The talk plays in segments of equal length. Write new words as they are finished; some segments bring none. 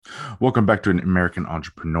Welcome back to An American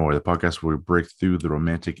Entrepreneur, the podcast where we break through the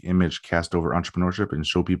romantic image cast over entrepreneurship and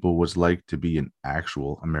show people what it's like to be an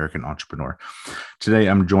actual American entrepreneur. Today,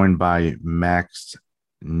 I'm joined by Max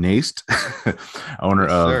Naist, owner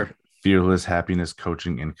Yes, of sir. Fearless Happiness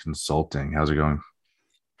Coaching and Consulting. How's it going?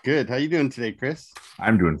 Good. How you doing today, Chris?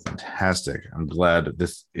 I'm doing fantastic. I'm glad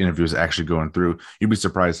this interview is actually going through. You'd be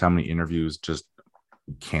surprised how many interviews just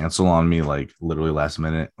cancel on me like literally last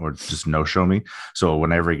minute or just no show me. So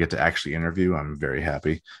whenever I get to actually interview, I'm very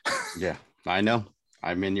happy. Yeah, I know.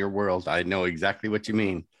 I'm in your world. I know exactly what you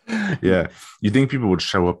mean. Yeah. You think people would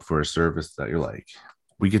show up for a service that you're like,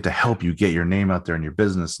 we get to help you get your name out there in your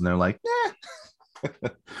business. And they're like, nah.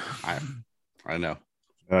 I I know.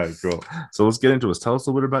 All right, cool. So let's get into it. Tell us a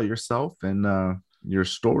little bit about yourself and your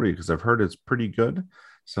story because I've heard it's pretty good.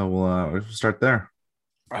 So we'll start there.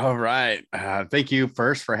 All right. Thank you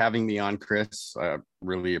first for having me on, Chris.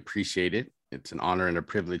 Really appreciate it. It's an honor and a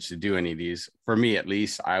privilege to do any of these. For me, at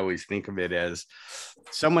least, I always think of it as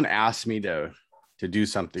someone asked me to do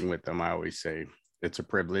something with them. I always say it's a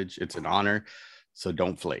privilege, it's an honor. So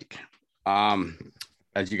don't flake. Um,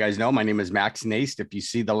 as you guys know, my name is Max Naist. If you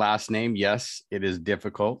see the last name, yes, it is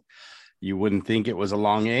difficult. You wouldn't think it was a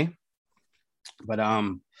long A, but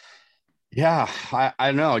yeah,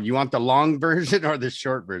 I know. You want the long version or the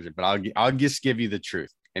short version, but I'll just give you the truth.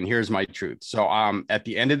 And here's my truth. So at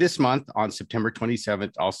the end of this month, on September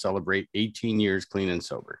 27th, I'll celebrate 18 years clean and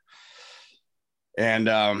sober. And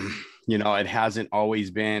it hasn't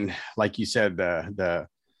always been, like you said, the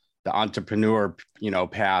entrepreneur,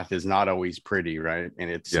 path is not always pretty, right? And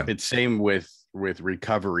Yeah. it's same with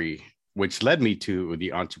recovery, which led me to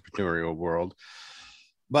the entrepreneurial world.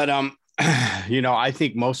 But I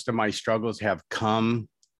think most of my struggles have come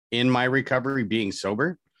in my recovery being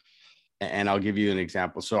sober. And I'll give you an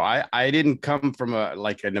example. So I didn't come from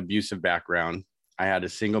an abusive background. I had a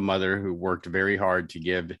single mother who worked very hard to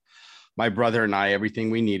give my brother and I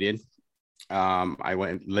everything we needed.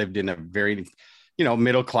 Lived in a very,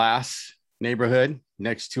 middle class neighborhood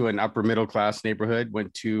next to an upper middle class neighborhood.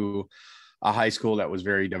 Went to a high school that was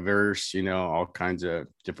very diverse, all kinds of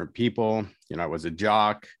different people. I was a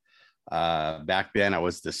jock. Back then I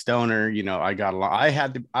was the stoner. I got along.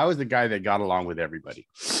 I was the guy that got along with everybody.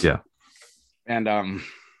 Yeah. And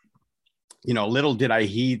little did I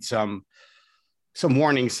heed some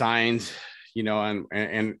warning signs,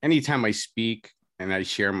 and anytime I speak and I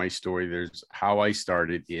share my story, there's how I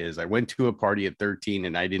started is I went to a party at 13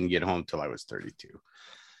 and I didn't get home till I was 32.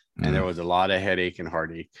 And there was a lot of headache and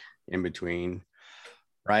heartache in between.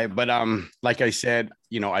 Right. But like I said,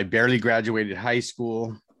 I barely graduated high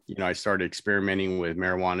school. I started experimenting with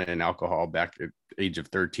marijuana and alcohol back at the age of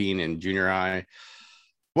 13 in junior high.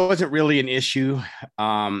 Wasn't really an issue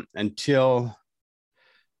until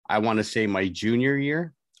I want to say my junior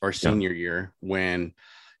year or Yeah. senior year when,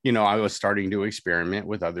 I was starting to experiment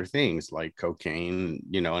with other things like cocaine,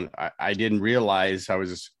 and I didn't realize I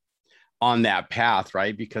was on that path,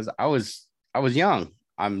 right? Because I was young.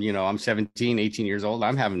 I'm 17, 18 years old.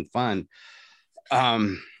 I'm having fun.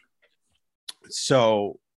 Um,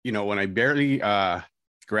 so, when I barely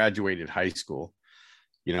graduated high school,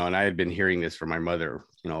 and I had been hearing this from my mother,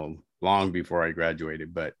 long before I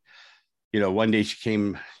graduated, but, one day she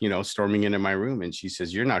came, storming into my room and she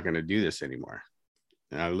says, "You're not going to do this anymore."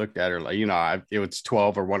 And I looked at her like, it was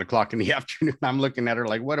 12 or 1 o'clock in the afternoon. I'm looking at her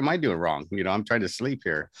like, what am I doing wrong? I'm trying to sleep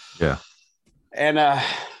here. Yeah. And,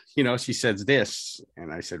 she says this,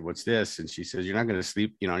 and I said, "What's this?" And she says, "You're not going to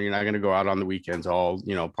sleep. You're not going to go out on the weekends, all,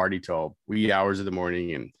 party till wee hours of the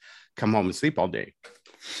morning and come home and sleep all day.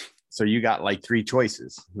 So you got like three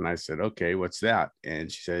choices." And I said, "Okay, what's that?"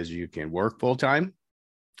 And she says, "You can work full time,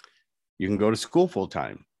 you can go to school full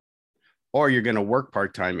time, or you're going to work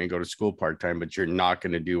part time and go to school part time, but you're not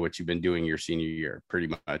going to do what you've been doing your senior year,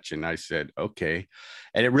 pretty much." And I said, "Okay."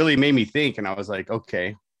 And it really made me think. And I was like,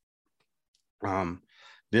 okay,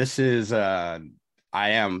 this is, I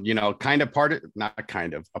am, kind of not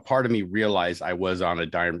kind of, a part of me realized I was on a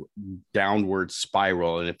downward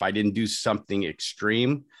spiral. And if I didn't do something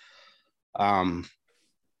extreme, that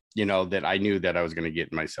I knew that I was going to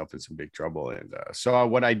get myself in some big trouble. And so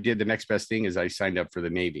what I did, the next best thing is I signed up for the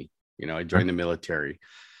Navy. I joined the military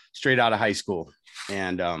straight out of high school.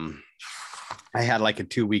 And I had like a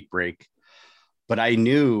 2-week break, but I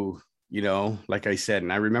knew, like I said,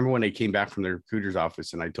 and I remember when I came back from the recruiter's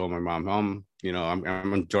office and I told my mom, "Mom,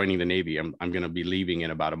 I'm joining the Navy. I'm going to be leaving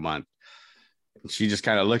in about a month." And she just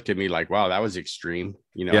kind of looked at me like, "Wow, that was extreme,"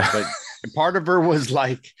 Yeah. but part of her was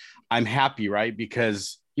like, I'm happy, right?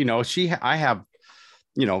 Because, I have,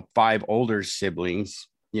 5 older siblings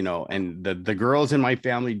and the girls in my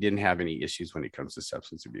family didn't have any issues when it comes to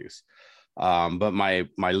substance abuse. But my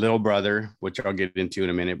little brother, which I'll get into in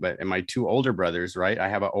a minute, and my two older brothers, right? I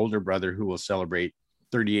have an older brother who will celebrate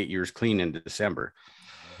 38 years clean in December.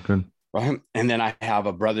 Good. Right. And then I have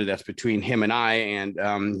a brother that's between him and I,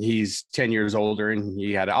 and he's 10 years older, and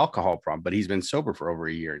he had an alcohol problem, but he's been sober for over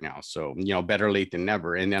a year now. So, better late than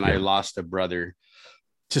never. And then I lost a brother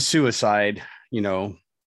to suicide,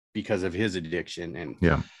 because of his addiction.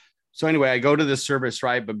 And so anyway, I go to the service,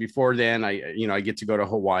 right? But before then, I get to go to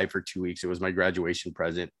Hawaii for 2 weeks. It was my graduation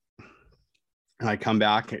present. And I come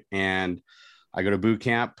back and I go to boot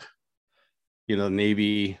camp, the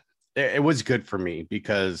Navy. It was good for me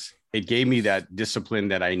because it gave me that discipline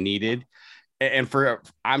that I needed. And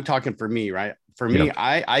I'm talking for me, right? For me,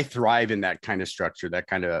 I thrive in that kind of structure, that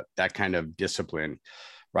kind of discipline,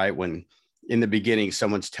 right? When in the beginning,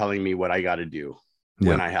 someone's telling me what I got to do,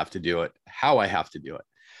 when I have to do it, how I have to do it.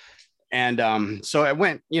 And so I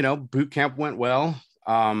went, boot camp went well.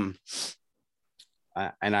 And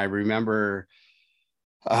I remember,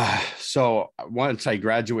 so once I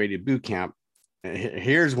graduated boot camp,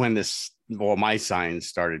 here's when my signs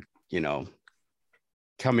started,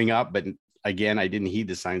 coming up. But again, I didn't heed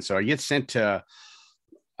the signs. So I get sent to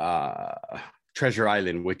Treasure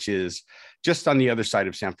Island, which is just on the other side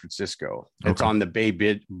of San Francisco. It's on the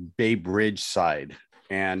Bay Bridge side.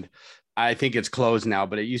 And I think it's closed now,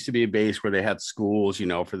 but it used to be a base where they had schools,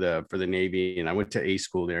 for the Navy. And I went to A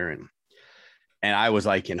school there, and I was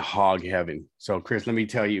like in hog heaven. So Chris, let me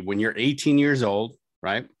tell you, when you're 18 years old,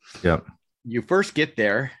 right? Yep. You first get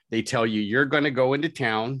there, they tell you you're going to go into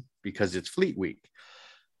town because it's Fleet Week.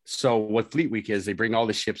 So what Fleet Week is, they bring all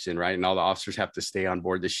the ships in, right? And all the officers have to stay on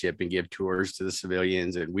board the ship and give tours to the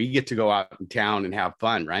civilians. And we get to go out in town and have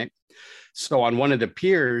fun, right? So on one of the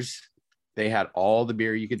piers, they had all the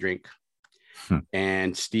beer you could drink.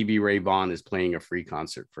 And Stevie Ray Vaughan is playing a free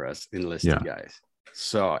concert for us enlisted guys.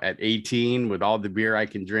 So at 18, with all the beer I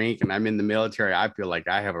can drink, and I'm in the military, I feel like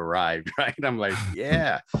I have arrived, right? I'm like,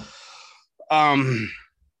 yeah.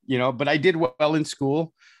 But I did well in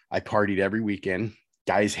school. I partied every weekend.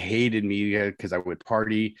 Guys hated me because I would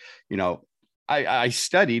party. I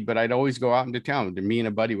studied, but I'd always go out into town. Me and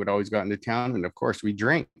a buddy would always go out into town. And of course we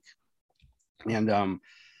drank. And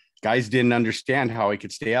guys didn't understand how I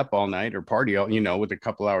could stay up all night or party, with a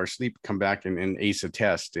couple hours sleep, come back and ace a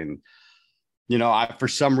test. And, for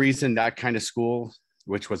some reason, that kind of school,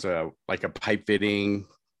 which was like a pipe fitting,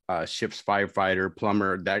 ship's firefighter,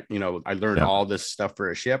 plumber, that, I learned all this stuff for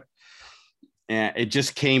a ship, and it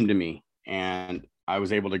just came to me, and I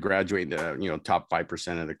was able to graduate the, top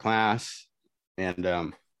 5% of the class.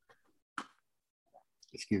 And,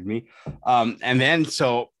 excuse me. And then,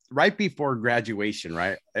 so right before graduation,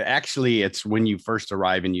 right? Actually, it's when you first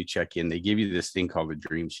arrive and you check in, they give you this thing called a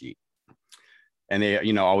dream sheet. And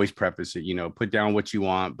they, always preface it, put down what you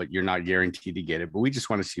want, but you're not guaranteed to get it. But we just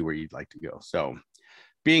want to see where you'd like to go. So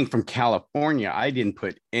being from California, I didn't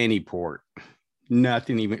put any port,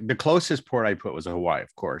 nothing. Even the closest port I put was Hawaii,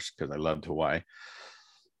 of course, because I loved Hawaii.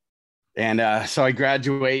 And so I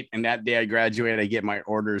graduate, and that day I graduate, I get my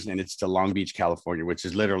orders, and it's to Long Beach, California, which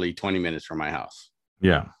is literally 20 minutes from my house.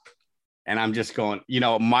 Yeah. And I'm just going,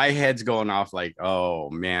 my head's going off like, oh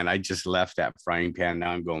man, I just left that frying pan.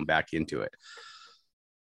 Now I'm going back into it.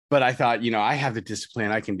 But I thought, I have the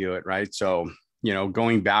discipline, I can do it. Right. So,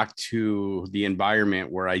 going back to the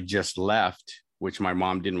environment where I just left, which my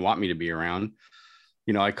mom didn't want me to be around,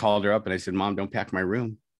 I called her up and I said, Mom, don't pack my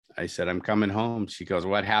room. I said, I'm coming home. She goes,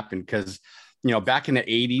 what happened? Because, back in the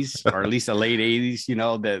 80s, or at least the late 80s,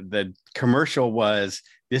 the commercial was,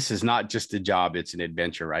 this is not just a job, it's an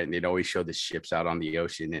adventure, right? And they'd always show the ships out on the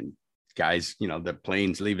ocean and guys, the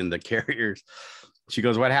planes leaving the carriers. She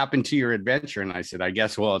goes, what happened to your adventure? And I said, I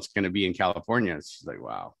guess, it's going to be in California. She's like,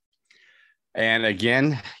 wow. And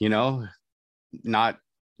again, not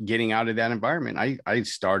getting out of that environment, I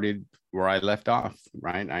started where I left off,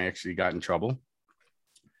 right? I actually got in trouble.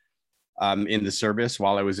 In the service,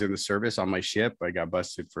 while I was in the service on my ship, I got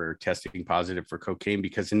busted for testing positive for cocaine,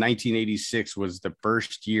 because in 1986 was the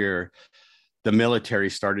first year the military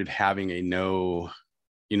started having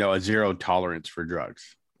a zero tolerance for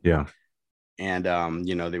drugs. Yeah. And,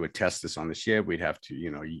 they would test us on the ship. We'd have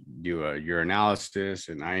to, do a urinalysis,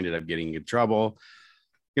 and I ended up getting in trouble.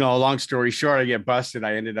 Long story short, I get busted.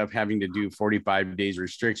 I ended up having to do 45 days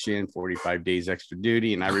restriction, 45 days extra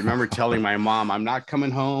duty. And I remember telling my mom, I'm not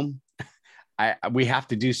coming home. We have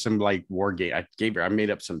to do some like war game. I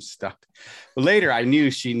made up some stuff. But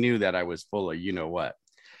later she knew that I was full of what.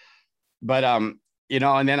 But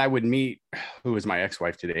and then I would meet who was my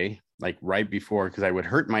ex-wife today, like right before, because I would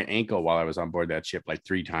hurt my ankle while I was on board that ship like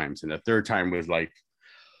 3 times. And the third time was like,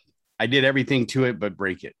 I did everything to it, but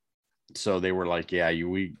break it. So they were like, yeah,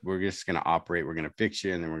 we're just going to operate. We're going to fix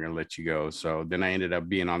you and then we're going to let you go. So then I ended up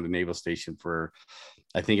being on the naval station for,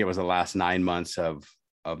 I think it was the last 9 months of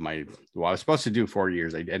my, well, I was supposed to do 4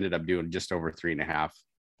 years. I ended up doing just over 3.5.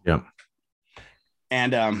 Yeah.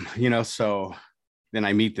 And, so then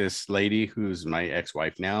I meet this lady who's my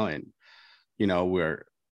ex-wife now. And,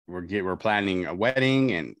 we're planning a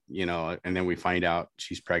wedding and, and then we find out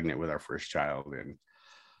she's pregnant with our first child. And,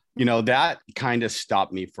 that kind of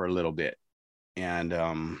stopped me for a little bit. And,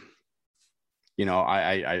 I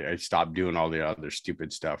stopped doing all the other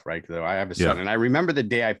stupid stuff, right? Because I have a son. And I remember the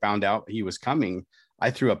day I found out he was coming,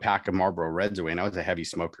 I threw a pack of Marlboro Reds away, and I was a heavy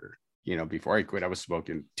smoker. Before I quit, I was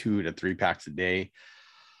smoking 2 to 3 packs a day.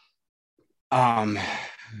 And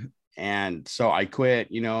so I quit,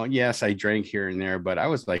 yes, I drank here and there, but I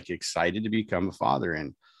was like excited to become a father.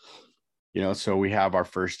 And, so we have our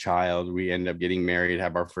first child, we end up getting married,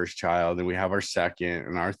 have our first child, and we have our second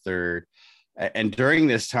and our third. And during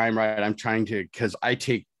this time, right, I'm trying to, because I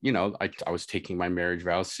take, I was taking my marriage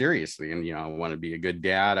vows seriously. And, I want to be a good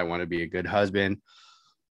dad. I want to be a good husband.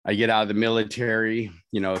 I get out of the military,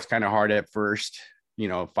 it's kind of hard at first,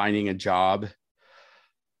 finding a job.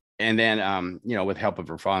 And then, with help of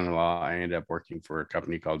her father-in-law, I ended up working for a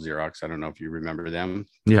company called Xerox. I don't know if you remember them.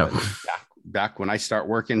 Yeah. Back when I start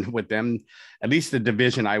working with them, at least the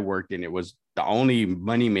division I worked in, it was the only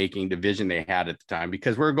money-making division they had at the time,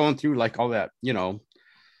 because we're going through like all that,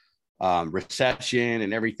 recession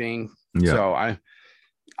and everything. Yeah. So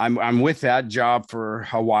I'm with that job for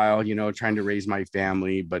a while, trying to raise my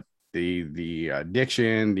family, but the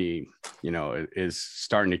addiction, is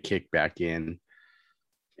starting to kick back in.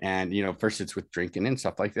 And, first it's with drinking and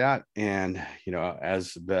stuff like that. And,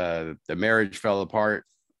 as the marriage fell apart,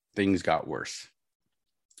 things got worse.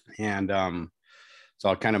 And so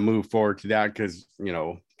I'll kind of move forward to that because,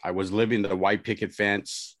 I was living the white picket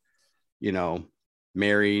fence,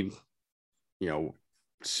 married,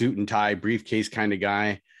 suit and tie, briefcase kind of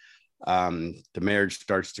guy. The marriage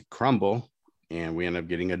starts to crumble and we end up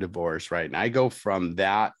getting a divorce, right? And I go from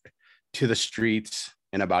that to the streets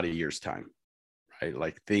in about a year's time, right?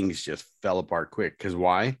 Like things just fell apart quick. Because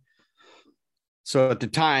why? So at the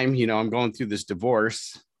time, I'm going through this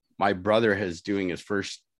divorce. My brother is doing his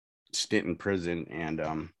first stint in prison, and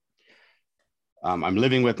I'm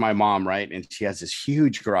living with my mom, right? And she has this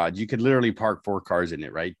huge garage. You could literally park 4 cars in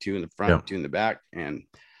it, right? 2 in the front, 2 in the back. And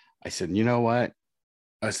I said, you know what?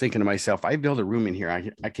 I was thinking to myself, I built a room in here.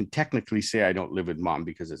 I can technically say I don't live with mom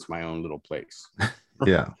because it's my own little place.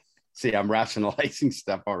 Yeah. See, I'm rationalizing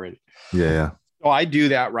stuff already. Yeah. So I do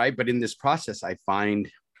that, right? But in this process, I find,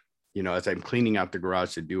 as I'm cleaning out the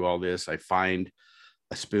garage to do all this, I find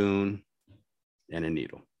a spoon and a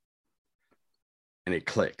needle. And it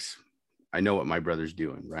clicks. I know what my brother's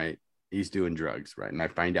doing, right? He's doing drugs, right? And I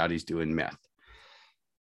find out he's doing meth.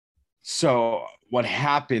 So what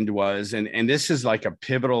happened was, and this is like a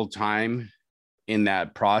pivotal time in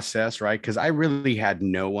that process, right? Because I really had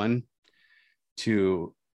no one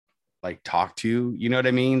to like talk to, you know what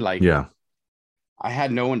I mean? Like, yeah. I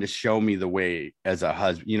had no one to show me the way as a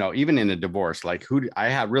husband, even in a divorce, like I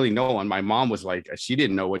had really no one. My mom was like, she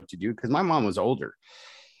didn't know what to do because my mom was older.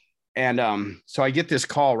 And so I get this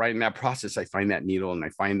call right in that process. I find that needle and I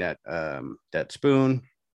find that spoon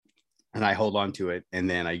and I hold on to it. And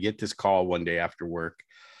then I get this call one day after work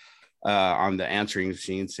on the answering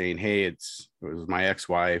machine saying, hey, it was my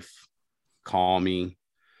ex-wife. Call me.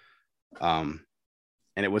 And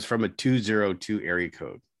it was from a 202 area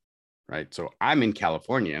code. Right. So I'm in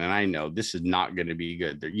California and I know this is not going to be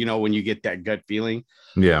good. When you get that gut feeling.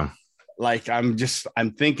 Yeah. Like I'm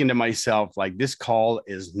thinking to myself, like this call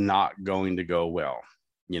is not going to go well,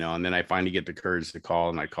 and then I finally get the courage to call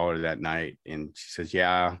and I call her that night and she says,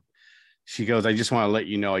 yeah, she goes, I just want to let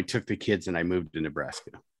you know, I took the kids and I moved to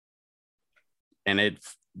Nebraska. And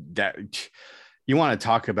you want to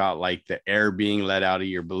talk about like the air being let out of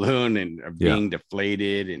your balloon and being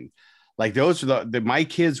deflated. And like those are my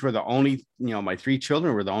kids were the only, my 3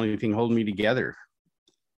 children were the only thing holding me together.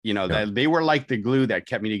 That they were like the glue that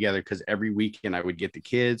kept me together because every weekend I would get the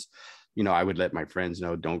kids, I would let my friends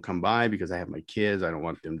know, don't come by because I have my kids. I don't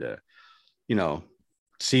want them to,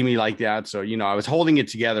 see me like that. So, I was holding it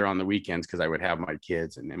together on the weekends because I would have my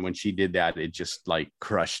kids. And then when she did that, it just like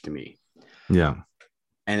crushed me. Yeah.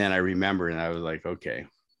 And then I remember and I was like, okay.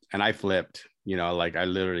 And I flipped, like I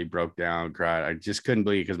literally broke down, cried. I just couldn't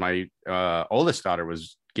believe because my oldest daughter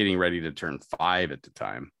was getting ready to turn 5 at the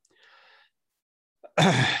time.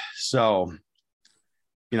 So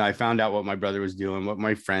I found out what my brother was doing, what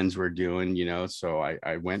my friends were doing, so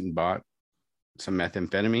I went and bought some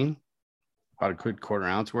methamphetamine, about a good quarter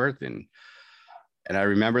ounce worth. And I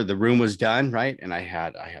remember the room was done, right? And I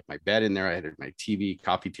had my bed in there. I had my TV,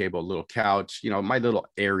 coffee table, a little couch, my little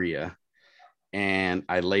area. And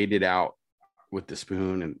I laid it out with the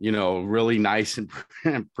spoon and, really nice and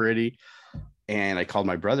pretty. And I called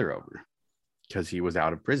my brother over because he was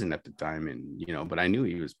out of prison at the time. And, but I knew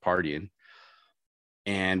he was partying.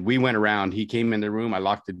 And we went around. He came in the room. I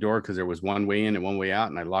locked the door because there was one way in and one way out.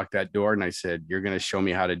 And I locked that door and I said, "You're going to show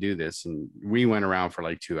me how to do this." And we went around for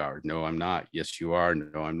like 2 hours. "No, I'm not." "Yes, you are."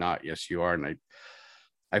 "No, I'm not." "Yes, you are." And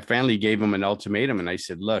I finally gave him an ultimatum. And I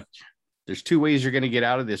said, "Look, there's 2 ways you're going to get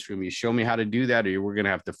out of this room. You show me how to do that, or we're going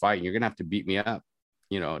to have to fight. And you're going to have to beat me up,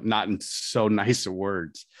 not in so nice of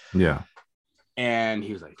words. Yeah. And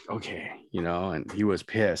he was like, "Okay," and he was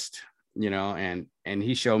pissed, and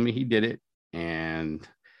he showed me, he did it. And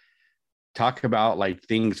talk about like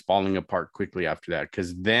things falling apart quickly after that.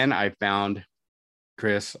 Because then I found,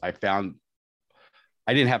 Chris, I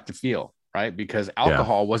didn't have to feel, right? Because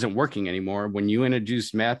alcohol wasn't working anymore. When you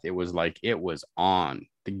introduced meth, it was like it was on,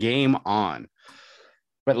 the game on.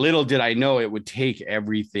 But little did I know it would take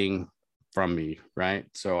everything from me, right?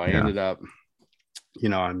 So I ended up,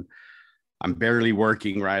 I'm barely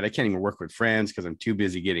working, right? I can't even work with friends because I'm too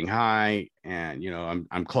busy getting high. And,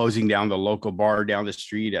 I'm closing down the local bar down the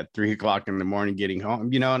street at 3:00 in the morning, getting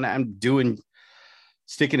home, and I'm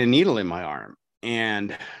sticking a needle in my arm.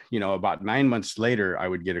 And, about 9 months later, I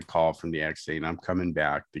would get a call from the ex saying, "I'm coming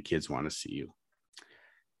back. The kids want to see you."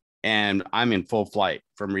 And I'm in full flight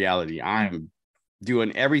from reality. I'm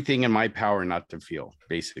doing everything in my power not to feel,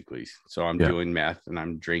 basically. So I'm doing meth and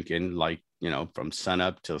I'm drinking like, from sun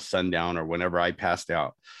up till sundown or whenever I passed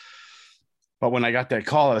out. But when I got that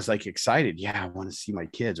call, I was like excited. Yeah, I want to see my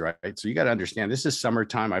kids, right? So you got to understand, this is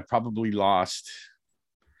summertime. I probably lost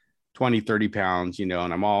 20, 30 pounds, and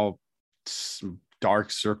I'm all dark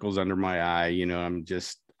circles under my eye.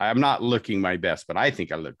 I'm not looking my best, but I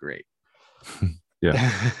think I look great.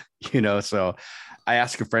 So I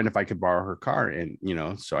asked a friend if I could borrow her car and,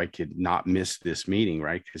 so I could not miss this meeting,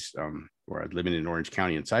 right? Because where I was living in Orange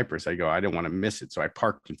County in Cypress, I didn't want to miss it. So I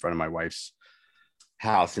parked in front of my wife's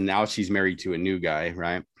house, and now she's married to a new guy,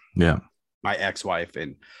 right? Yeah. My ex-wife.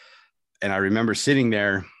 And I remember sitting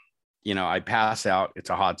there, I pass out. It's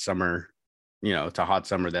a hot summer,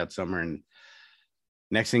 that summer. And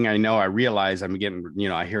next thing I know, I realize I'm getting,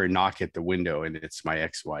 I hear a knock at the window, and it's my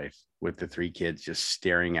ex-wife with the 3 kids just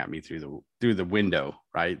staring at me through the window,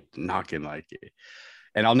 right? Knocking like it.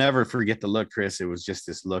 And I'll never forget the look, Chris. It was just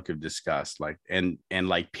this look of disgust, like, and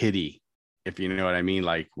like pity, if you know what I mean.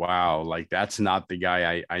 Like, wow, like that's not the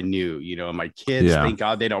guy I knew, my kids, thank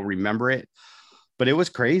God they don't remember it, but it was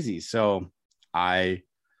crazy. So I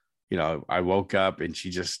woke up and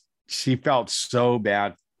she felt so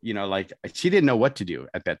bad, like she didn't know what to do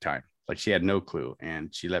at that time. Like she had no clue.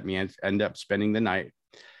 And she let me end up spending the night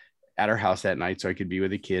at her house that night so I could be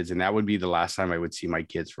with the kids. And that would be the last time I would see my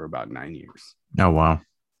kids for about 9 years. Oh, wow.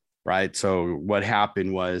 Right. So what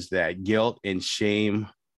happened was that guilt and shame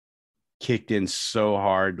kicked in so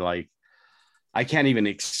hard. Like I can't even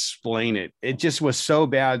explain it. It just was so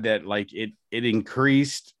bad that like it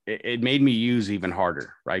increased. It made me use even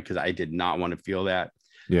harder. Right. Because I did not want to feel that.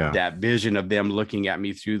 Yeah. That vision of them looking at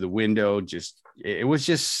me through the window. It was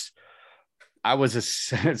just, I was a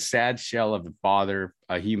sad shell of a father,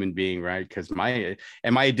 a human being, right? Because my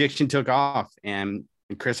addiction took off. And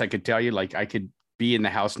Chris, I could tell you, like I could be in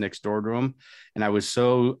the house next door to him. And I was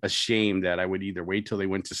so ashamed that I would either wait till they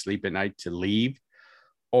went to sleep at night to leave,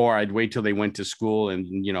 or I'd wait till they went to school and,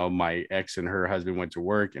 my ex and her husband went to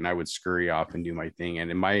work, and I would scurry off and do my thing.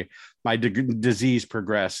 And then my disease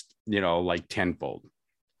progressed, like tenfold.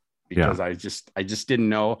 Because I just didn't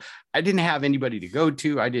know. I didn't have anybody to go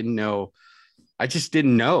to. I just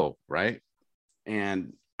didn't know. Right.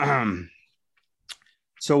 And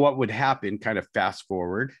so what would happen, kind of fast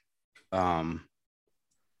forward, after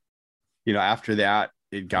that,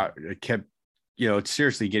 it kept, it's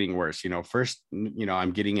seriously getting worse. First,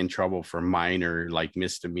 I'm getting in trouble for minor, like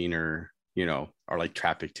misdemeanor, or like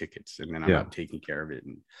traffic tickets. And then I'm not taking care of it.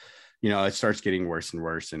 And, it starts getting worse and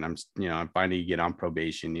worse. And I'm finally get on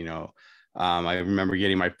probation. I remember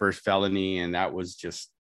getting my first felony, and that was just,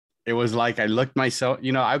 it was like I looked myself,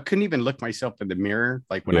 I couldn't even look myself in the mirror.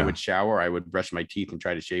 Like when I would shower, I would brush my teeth and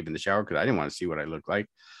try to shave in the shower because I didn't want to see what I looked like.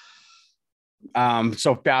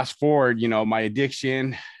 So fast forward, my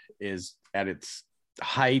addiction is at its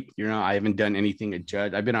hype. I haven't done anything a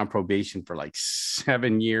judge. I've been on probation for like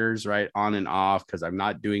 7 years, right? On and off, because I'm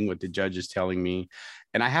not doing what the judge is telling me.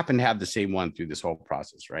 And I happen to have the same one through this whole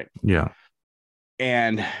process, right? Yeah.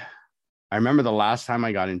 And I remember the last time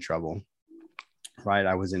I got in trouble, right?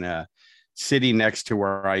 I was in a city next to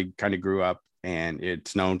where I kind of grew up, and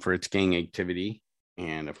it's known for its gang activity.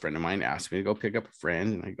 And a friend of mine asked me to go pick up a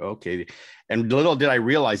friend, and I go, okay. And little did I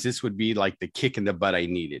realize this would be like the kick in the butt I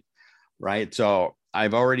needed, right? So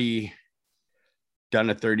I've already done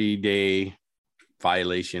a 30-day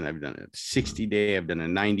violation. I've done a 60-day. I've done a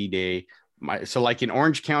 90-day. So like in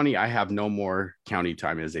Orange County, I have no more county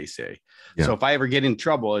time, as they say. Yeah. So if I ever get in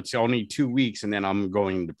trouble, it's only 2 weeks, and then I'm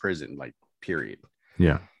going to prison, like, period.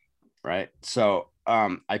 Yeah. Right. So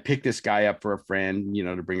I picked this guy up for a friend,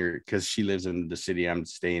 to bring her, because she lives in the city I'm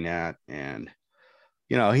staying at. And,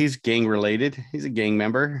 he's gang related. He's a gang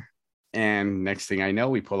member. And next thing I know,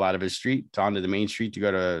 we pull out of his street onto the main street to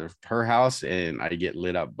go to her house. And I get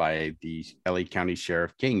lit up by the LA County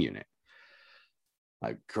Sheriff gang unit.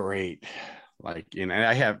 Like, great. Like, and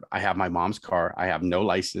I have my mom's car. I have no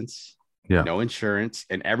license, no insurance,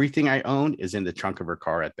 and everything I own is in the trunk of her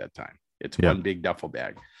car at that time. It's one big duffel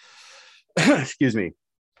bag. Excuse me.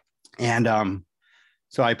 And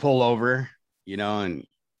so I pull over, and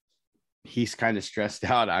he's kind of stressed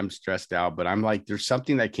out. I'm stressed out, but I'm like, there's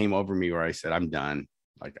something that came over me where I said, I'm done.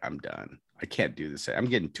 Like, I'm done. I can't do this. I'm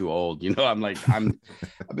getting too old. I'm like, I've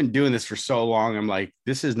been doing this for so long. I'm like,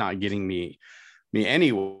 this is not getting me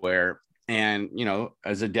anywhere. And,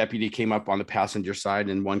 as a deputy came up on the passenger side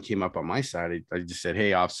and one came up on my side, I just said,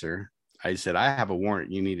 hey, officer, I said, I have a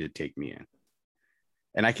warrant. You need to take me in.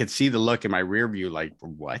 And I could see the look in my rear view, like,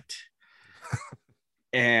 what?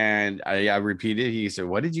 And I repeated. He said,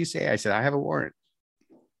 what did you say? I said, I have a warrant.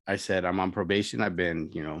 I said, I'm on probation. I've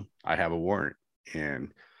been, I have a warrant.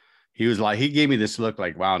 And he was like, he gave me this look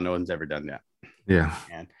like, wow, no one's ever done that. Yeah.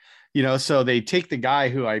 And, so they take the guy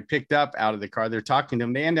who I picked up out of the car. They're talking to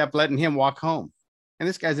him. They end up letting him walk home. And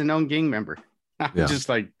this guy's a known gang member. I'm just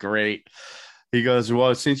like, great. He goes,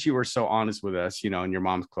 well, since you were so honest with us, and your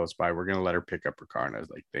mom's close by, we're going to let her pick up her car. And I was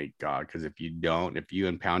like, thank God. Because if you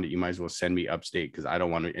impound it, you might as well send me upstate, because I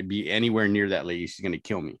don't want to be anywhere near that lady. She's going to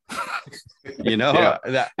kill me.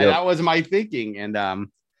 That was my thinking. And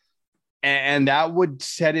that would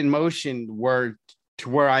set in motion where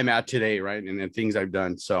I'm at today. Right. And the things I've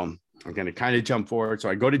done. So I'm going to kind of jump forward. So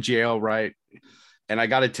I go to jail. Right. And I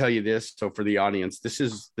got to tell you this. So for the audience, this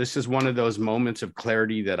is one of those moments of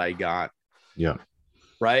clarity that I got. Yeah.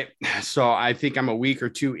 Right. So I think I'm a week or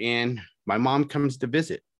two in. My mom comes to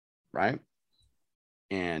visit. Right.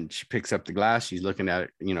 And she picks up the glass. She's looking at it,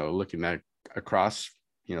 looking at across,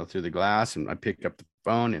 through the glass. And I pick up the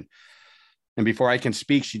phone, and before I can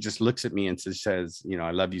speak, she just looks at me and says,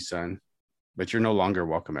 I love you, son, but you're no longer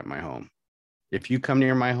welcome at my home. If you come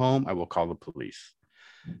near my home, I will call the police.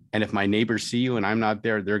 And if my neighbors see you and I'm not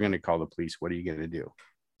there, they're going to call the police. What are you going to do?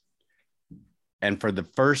 And for the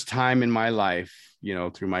first time in my life,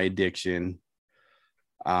 through my addiction,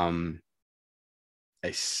 I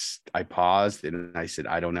paused and I said,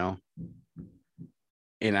 I don't know.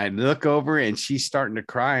 And I look over and she's starting to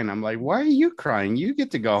cry. And I'm like, why are you crying? You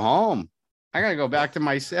get to go home. I got to go back to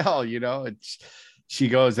my cell. She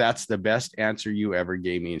goes, that's the best answer you ever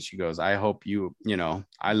gave me. And she goes, I hope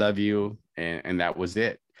I love you. And that was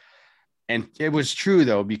it. And it was true,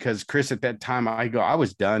 though, because Chris, at that time, I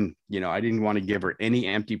was done. I didn't want to give her any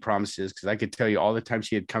empty promises, because I could tell you all the time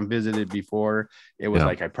she had come visited before. It was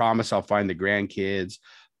like, I promise I'll find the grandkids.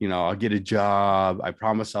 I'll get a job. I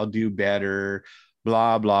promise I'll do better.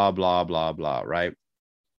 Blah, blah, blah, blah, blah. Right.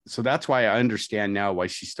 So that's why I understand now why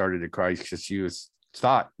she started to cry, because she was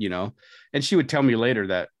thought, and she would tell me later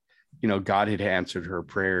that, God had answered her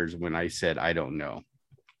prayers when I said, I don't know.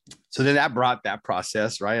 So then that brought that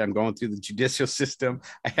process, right? I'm going through the judicial system.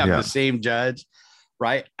 I have the same judge,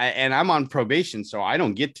 right? And I'm on probation, so I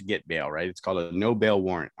don't get to get bail, right? It's called a no bail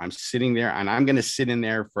warrant. I'm sitting there, and I'm going to sit in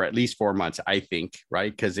there for at least 4 months, I think,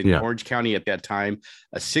 right? Because in Orange County at that time,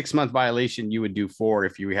 a 6-month violation, you would do 4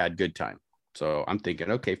 if you had good time. So I'm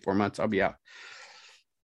thinking, okay, 4 months, I'll be out.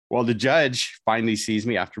 Well, the judge finally sees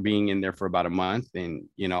me after being in there for about a month. And,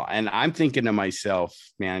 and I'm thinking to myself,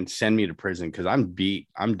 man, send me to prison, because I'm beat.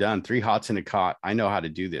 I'm done. 3 hots in a cot. I know how to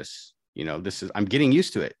do this. I'm getting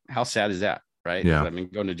used to it. How sad is that? Right. Yeah. I've been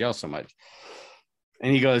going to jail so much.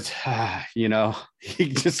 And he goes, he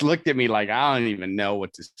just looked at me like, I don't even know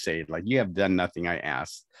what to say. Like, you have done nothing I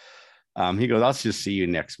asked. He goes, I'll just see you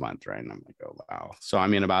next month. Right. And I'm like, oh, wow. So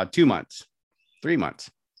I'm in about 2 months, 3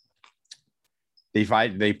 months. They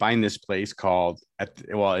find this place called,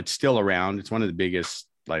 it's still around. It's one of the biggest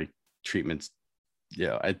treatments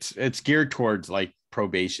Yeah, it's geared towards like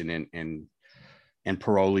probation and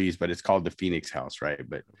parolees, but it's called the Phoenix House, right?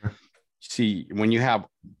 But see, when you have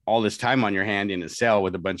all this time on your hand in a cell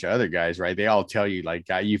with a bunch of other guys, right? They all tell you, like,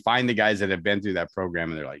 you find the guys that have been through that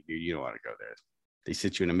program, and they're like, dude, you don't want to go there. They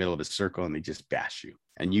sit you in the middle of a circle and they just bash you,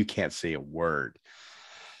 and you can't say a word.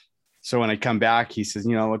 So when I come back, he says,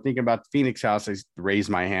 I'm thinking about the Phoenix House. I raised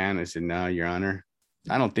my hand. I said, no, Your Honor,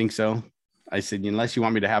 I don't think so. I said, unless you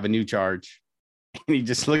want me to have a new charge. And he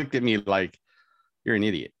just looked at me like, you're an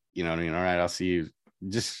idiot. You know what I mean? All right, I'll see you.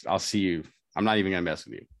 I'll see you. I'm not even going to mess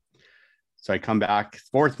with you. So I come back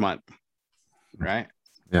 4th month, right?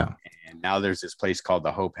 Yeah. And now there's this place called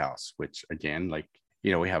the Hope House, which again, like,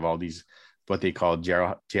 we have all these, what they call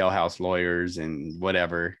jailhouse lawyers and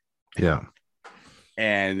whatever. Yeah.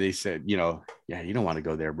 And they said, yeah, you don't want to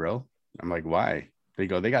go there, bro. I'm like, why? They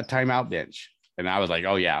go, they got timeout bench. And I was like,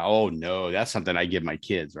 oh yeah, oh no, that's something I give my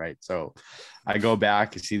kids, right? So I go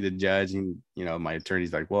back and see the judge, and my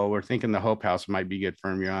attorney's like, well, we're thinking the Hope House might be good for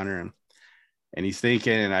him, Your Honor. And he's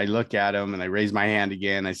thinking, and I look at him and I raise my hand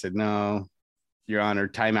again. I said, no, Your Honor,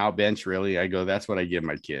 timeout bench, really? I go, that's what I give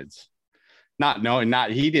my kids.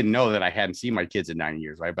 He didn't know that I hadn't seen my kids in 9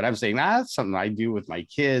 years, right? But I'm saying, that's something I do with my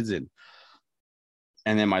kids. And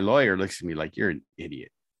then my lawyer looks at me like, you're an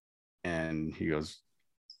idiot. And he goes,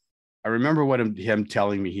 I remember him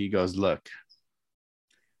telling me. He goes, look,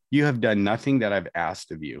 you have done nothing that I've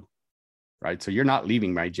asked of you, right? So you're not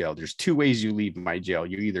leaving my jail. There's 2 ways you leave my jail.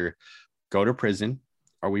 You either go to prison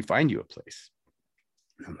or we find you a place.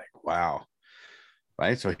 And I'm like, wow.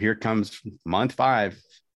 Right. So here comes month 5.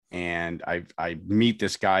 And I meet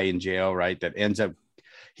this guy in jail, right? That ends up,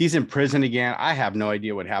 he's in prison again. I have no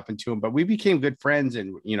idea what happened to him, but we became good friends.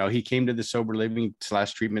 And, he came to the sober living /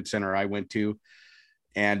 treatment center I went to.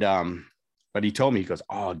 And, but he told me, he goes,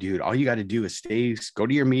 oh, dude, all you got to do is go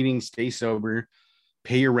to your meetings, stay sober,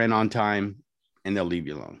 pay your rent on time, and they'll leave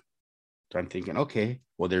you alone. So I'm thinking, okay,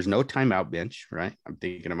 well, there's no timeout bench, right? I'm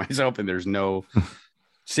thinking to myself, and there's no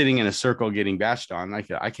sitting in a circle getting bashed on.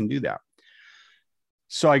 I can do that.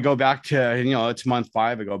 So I go back to, it's month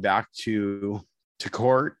 5. I go back to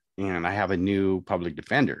court, and I have a new public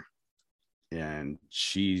defender. And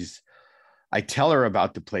I tell her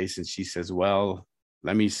about the place, and she says, well,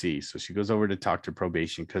 let me see. So she goes over to talk to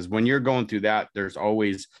probation, because when you're going through that, there's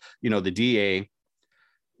always, the DA,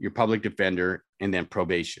 your public defender, and then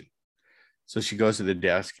probation. So she goes to the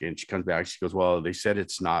desk and she comes back. She goes, well, they said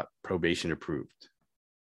it's not probation approved,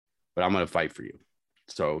 but I'm going to fight for you.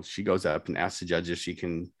 So she goes up and asks the judge if she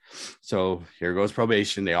can. So here goes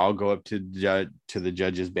probation. They all go up to the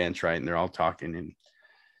judge's bench, right? And they're all talking.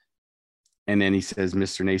 And then he says,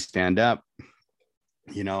 Mr. Ney, stand up,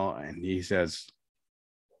 and he says,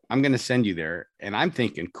 I'm going to send you there. And I'm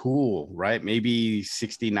thinking, cool, right? Maybe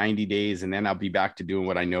 60, 90 days, and then I'll be back to doing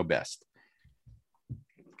what I know best.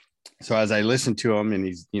 So as I listen to him, and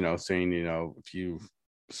he's, saying, if you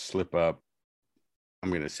slip up, I'm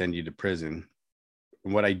going to send you to prison.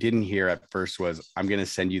 And what I didn't hear at first was, I'm going to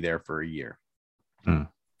send you there for a year. And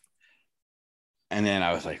then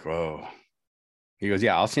I was like, whoa. He goes,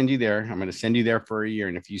 yeah, I'll send you there. I'm going to send you there for a year.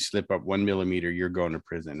 And if you slip up 1 millimeter, you're going to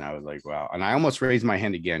prison. I was like, wow. And I almost raised my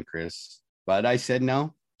hand again, Chris, but I said,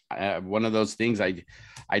 no. One of those things, I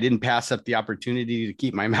didn't pass up the opportunity to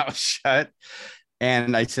keep my mouth shut.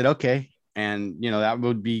 And I said, okay. And, that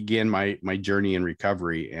would begin my journey in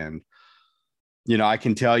recovery. And, I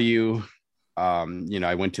can tell you,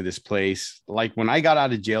 I went to this place. Like when I got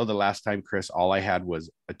out of jail the last time, Chris, all I had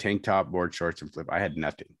was a tank top, board shorts, and flip. I had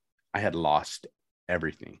nothing. I had lost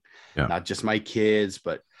everything. Yeah. Not just my kids,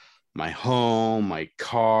 but my home, my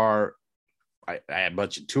car. I had a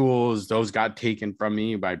bunch of tools. Those got taken from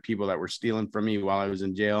me by people that were stealing from me while I was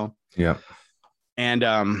in jail. Yeah. And,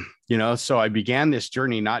 so I began this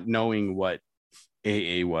journey not knowing what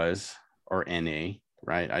AA was or NA,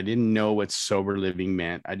 right? I didn't know what sober living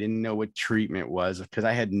meant. I didn't know what treatment was, because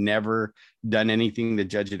I had never done anything the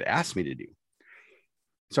judge had asked me to do.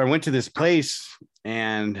 So I went to this place,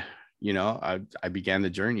 and, I began the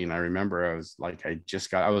journey. And I remember I was like,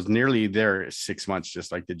 I was nearly there 6 months,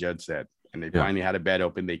 just like the judge said. And they finally had a bed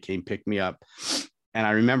open. They came pick me up. And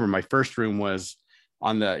I remember my first room was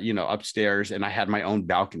on the, upstairs, and I had my own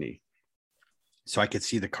balcony, so I could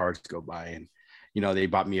see the cars go by. And, they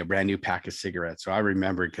bought me a brand new pack of cigarettes. So I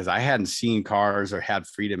remember, because I hadn't seen cars or had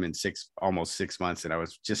freedom in almost 6 months. And I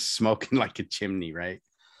was just smoking like a chimney. Right.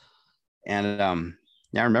 And,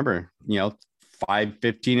 I remember,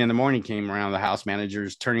 5:15 in the morning came around, the house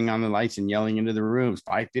managers turning on the lights and yelling into the rooms,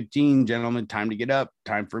 5:15, gentlemen, time to get up,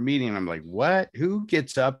 time for a meeting. And I'm like, what? Who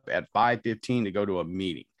gets up at 5:15 to go to a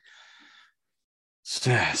meeting?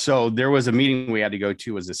 So there was a meeting we had to go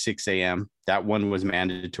to, was a 6 a.m. That one was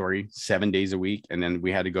mandatory 7 days a week. And then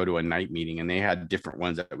we had to go to a night meeting, and they had different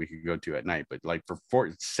ones that we could go to at night. But like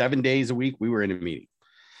for 7 days a week, we were in a meeting.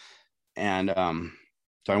 And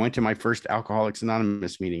so I went to my first Alcoholics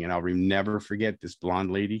Anonymous meeting, and I'll never forget, this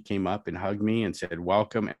blonde lady came up and hugged me and said,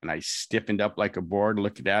 welcome. And I stiffened up like a board,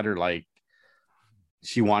 looked at her like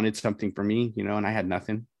she wanted something from me, and I had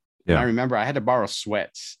nothing. Yeah. And I remember I had to borrow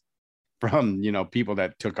sweats from, people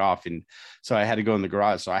that took off. And so I had to go in the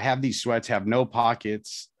garage. So I have these sweats, have no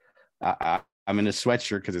pockets. I'm in a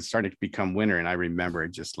sweatshirt because it's starting to become winter. And I remember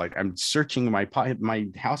just like, I'm searching my pocket. My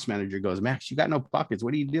house manager goes, Max, you got no pockets.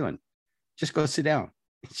 What are you doing? Just go sit down.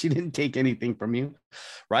 She didn't take anything from you.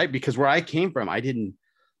 Right. Because where I came from, I didn't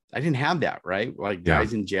have that. Right. Like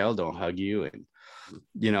guys in jail don't hug you. And,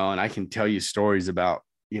 and I can tell you stories about,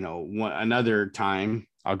 another time.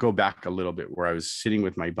 I'll go back a little bit, where I was sitting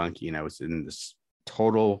with my bunkie and I was in this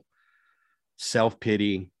total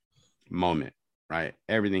self-pity moment, right?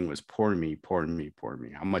 Everything was poor me,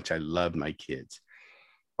 how much I loved my kids.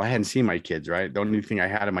 Well, I hadn't seen my kids, right? The only thing I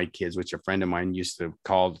had of my kids, which a friend of mine used to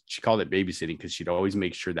she called it babysitting, because she'd always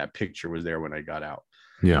make sure that picture was there when I got out.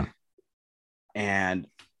 Yeah. And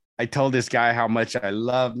I told this guy how much I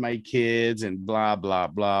loved my kids and blah, blah,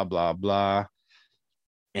 blah, blah, blah.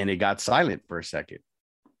 And it got silent for a second.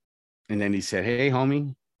 And then he said, hey,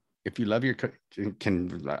 homie, if you love your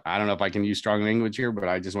I don't know if I can use strong language here, but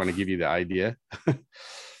I just want to give you the idea that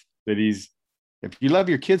if you love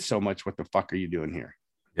your kids so much, what the fuck are you doing here?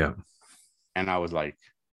 Yeah. And I was like,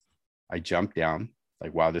 I jumped down,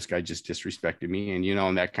 like, wow, this guy just disrespected me. And,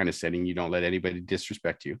 in that kind of setting, you don't let anybody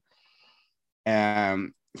disrespect you.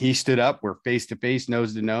 And he stood up, we're face to face,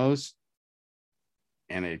 nose to nose.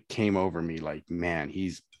 And it came over me like, man,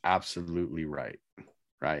 he's absolutely right.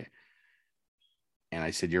 Right. And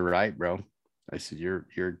I said, you're right, bro. I said, you're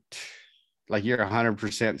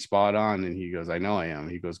 100% spot on. And he goes, I know I am.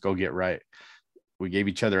 He goes, go get right. We gave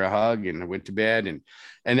each other a hug and I went to bed.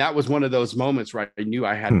 And that was one of those moments where I knew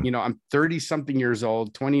I had, I'm 30 something years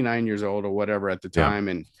old, 29 years old or whatever at the time.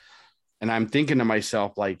 Yeah. And I'm thinking to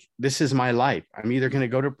myself, like, this is my life. I'm either going to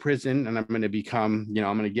go to prison and I'm going to become, I'm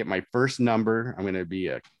going to get my first number. I'm going to be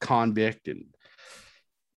a convict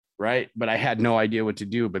right. But I had no idea what to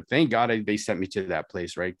do. But thank God they sent me to that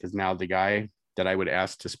place, right? Because now the guy that I would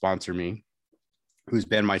ask to sponsor me, who's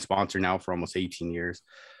been my sponsor now for almost 18 years,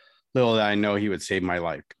 little that I know, he would save my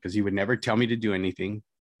life, because he would never tell me to do anything.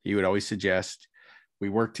 He would always suggest. We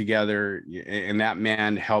worked together, and that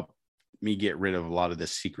man helped me get rid of a lot of the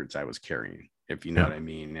secrets I was carrying, if you know what I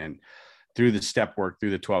mean. And through the step work,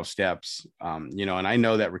 through the 12 steps, and I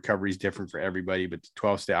know that recovery is different for everybody, but the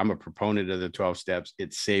 12 step, I'm a proponent of the 12 steps.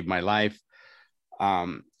 It saved my life,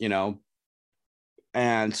 and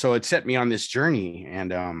so it set me on this journey.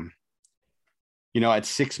 And, at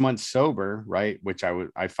 6 months sober, right, which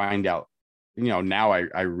I find out, now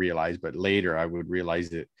I realize, but later I would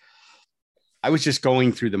realize that I was just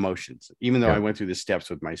going through the motions, even though I went through the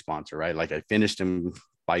steps with my sponsor, right? Like I finished them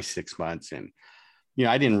by 6 months, and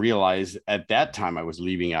I didn't realize at that time I was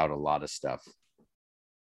leaving out a lot of stuff.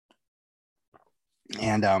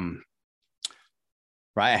 And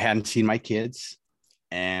right, I hadn't seen my kids.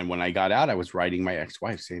 And when I got out, I was writing my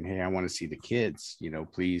ex-wife saying, hey, I want to see the kids,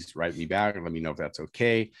 please write me back and let me know if that's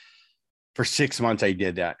okay. For 6 months, I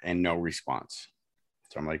did that and no response.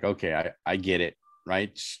 So I'm like, okay, I get it,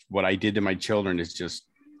 right? What I did to my children is just,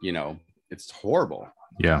 it's horrible.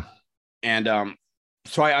 Yeah. And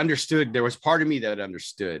so I understood. There was part of me that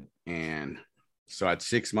understood. And so at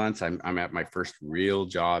 6 months, I'm at my first real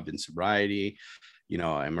job in sobriety.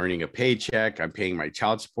 I'm earning a paycheck. I'm paying my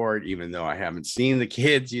child support, even though I haven't seen the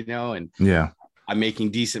kids, and I'm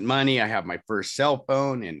making decent money. I have my first cell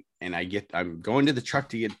phone, and I'm going to the truck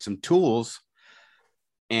to get some tools,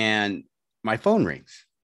 and my phone rings.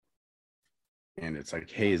 And it's like,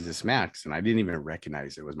 hey, is this Max? And I didn't even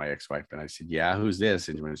recognize it was my ex-wife. And I said, yeah, who's this?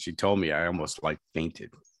 And when she told me, I almost like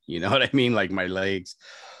fainted. You know what I mean? Like my legs.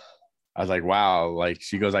 I was like, wow. Like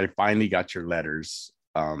she goes, I finally got your letters.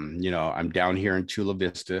 I'm down here in Chula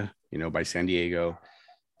Vista, by San Diego.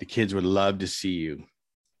 The kids would love to see you.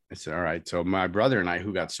 I said, all right. So my brother and I,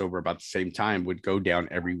 who got sober about the same time, would go down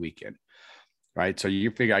every weekend. Right. So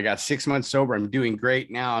you figure I got 6 months sober. I'm doing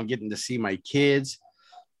great now. I'm getting to see my kids.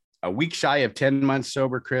 A week shy of 10 months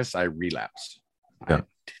sober, Chris, I relapse. Yeah.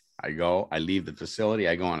 I leave the facility.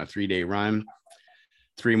 I go on a 3-day run.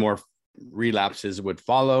 3 more relapses would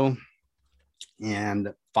follow.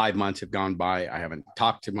 And 5 months have gone by. I haven't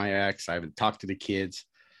talked to my ex. I haven't talked to the kids.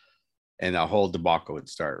 and the whole debacle would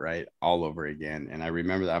start right all over again. And I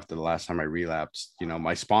remember that after the last time I relapsed,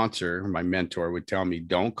 my sponsor, my mentor would tell me,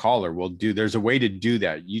 don't call her. There's a way to do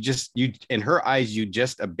that. You in her eyes, you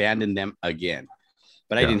just abandon them again.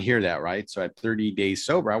 But I didn't hear that. Right. So at 30 days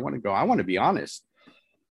sober, I want to be honest.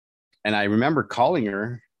 And I remember calling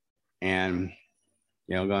her and,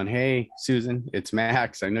 going, hey, Susan, it's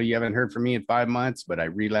Max. I know you haven't heard from me in 5 months, but I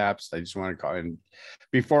relapsed. I just want to call. And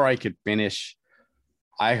before I could finish,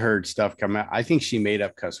 I heard stuff come out. I think she made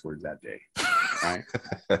up cuss words that day. Right.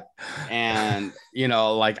 And,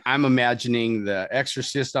 like I'm imagining the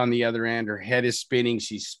exorcist on the other end, her head is spinning.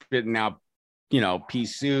 She's spitting out, pea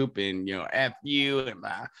soup and, F you. And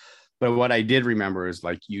blah. But what I did remember is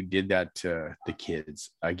like, you did that to the kids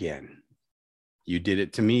again. You did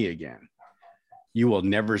it to me again. You will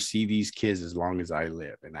never see these kids as long as I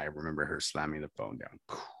live. And I remember her slamming the phone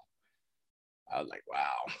down. I was like,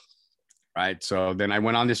 wow. Right. So then I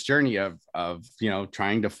went on this journey of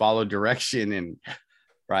trying to follow direction and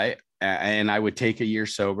right. And I would take a year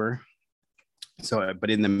sober. So, but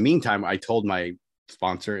in the meantime, I told my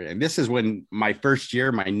sponsor, and this is when my first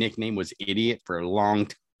year, my nickname was Idiot for a long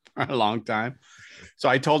time. So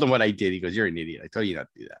I told him what I did. He goes, you're an idiot. I told you not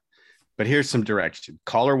to do that. But here's some direction.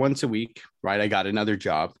 Call her once a week. Right. I got another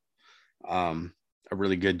job, a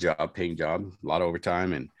really good job, paying job, a lot of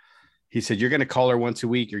overtime. And he said, you're going to call her once a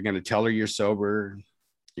week. You're going to tell her you're sober.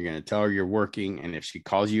 You're going to tell her you're working. And if she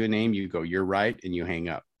calls you a name, you go, you're right. And you hang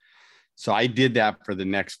up. So I did that for the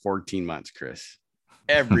next 14 months, Chris,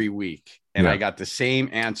 every week. And I got the same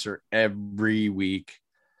answer every week.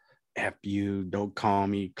 F you, don't call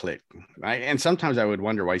me, click. Right. And sometimes I would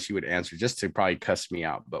wonder why she would answer just to probably cuss me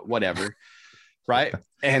out, but whatever. Right.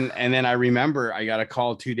 And then I remember I got a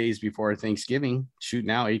call 2 days before Thanksgiving, shoot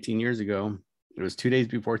now 18 years ago. It was 2 days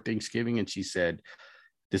before Thanksgiving. And she said,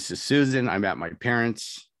 this is Susan. I'm at my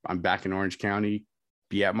parents'. I'm back in Orange County.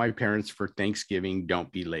 Be at my parents' for Thanksgiving.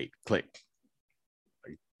 Don't be late. Click.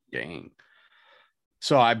 Like, dang.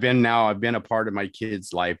 So I've been a part of my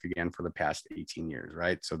kid's life again for the past 18 years.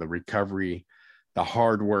 Right. So the recovery, the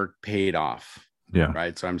hard work paid off. Yeah.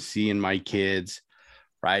 Right. So I'm seeing my kids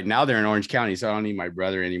right now. They're in Orange County. So I don't need my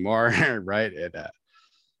brother anymore. Right.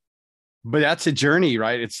 But that's a journey.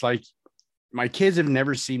 Right. It's like, my kids have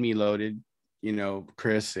never seen me loaded,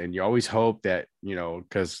 Chris, and you always hope that,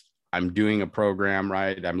 because I'm doing a program,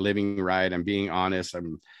 right. I'm living right. I'm being honest.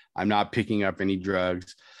 I'm not picking up any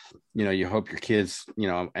drugs. You hope your kids,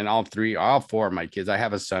 and all four of my kids, I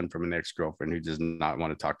have a son from an ex-girlfriend who does not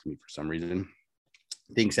want to talk to me for some reason,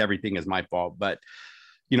 thinks everything is my fault, but,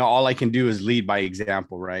 all I can do is lead by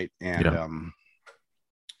example. Right. And,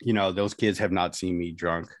 those kids have not seen me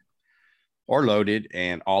drunk or loaded,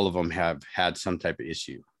 and all of them have had some type of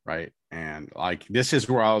issue. Right. And like, this is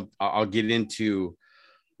where I'll get into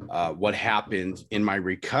what happened in my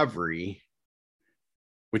recovery,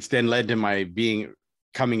 which then led to my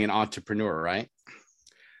becoming an entrepreneur. Right.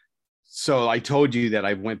 So I told you that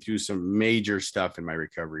I went through some major stuff in my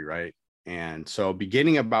recovery. Right. And so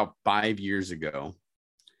beginning about 5 years ago,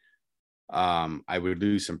 I would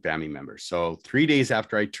lose some family members. So 3 days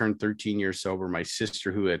after I turned 13 years sober, my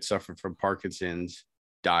sister, who had suffered from Parkinson's,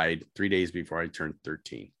 died 3 days before I turned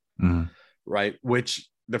 13. Mm-hmm. Right. Which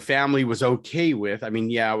the family was okay with. I mean,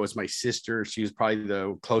 yeah, it was my sister. She was probably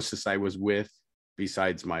the closest I was with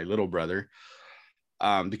besides my little brother,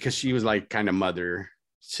 because she was like kind of mother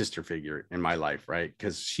sister figure in my life. Right.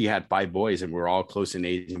 Because she had 5 boys and we're all close in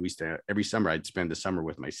age. And we used to, every summer I'd spend the summer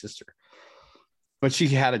with my sister. But she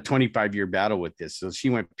had a 25-year battle with this. So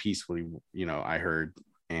she went peacefully, I heard.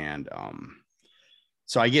 And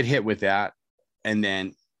so I get hit with that. And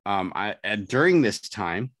then during this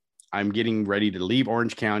time, I'm getting ready to leave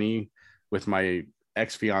Orange County with my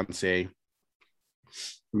ex-fiance.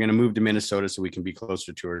 We're going to move to Minnesota so we can be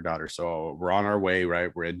closer to her daughter. So we're on our way,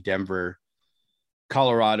 right? We're in Denver,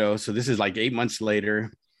 Colorado. So this is like 8 months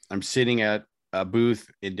later. I'm sitting at a booth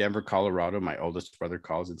in Denver, Colorado. My oldest brother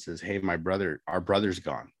calls and says, hey, our brother's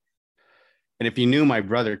gone. And if you knew my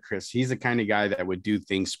brother, Chris, he's the kind of guy that would do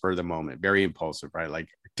things spur of the moment, very impulsive, right? Like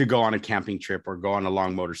to go on a camping trip or go on a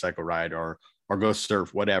long motorcycle ride or go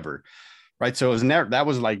surf, whatever. Right. So that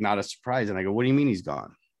was like not a surprise. And I go, what do you mean he's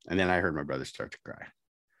gone? And then I heard my brother start to cry.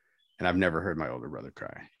 And I've never heard my older brother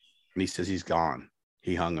cry. And he says, he's gone.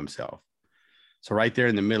 He hung himself. So right there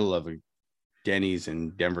in the middle of a Denny's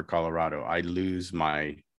in Denver, Colorado, I lose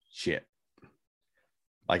my shit.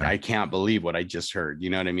 Like, I can't believe what I just heard.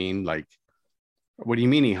 You know what I mean? Like, what do you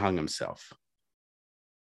mean he hung himself?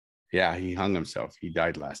 Yeah, he hung himself. He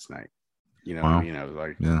died last night. You know what I mean? I was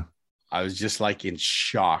like, yeah. I was just like in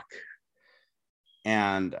shock.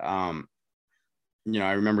 And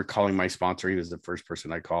I remember calling my sponsor. He was the first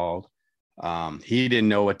person I called. He didn't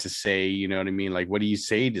know what to say. You know what I mean? Like, what do you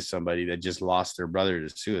say to somebody that just lost their brother to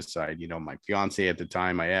suicide? My fiance at the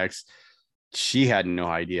time, my ex, she had no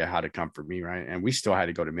idea how to comfort me. Right. And we still had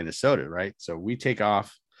to go to Minnesota. Right. So we take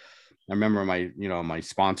off. I remember my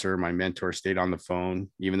sponsor, my mentor stayed on the phone,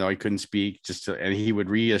 even though I couldn't speak, and he would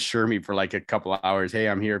reassure me for like a couple of hours. Hey,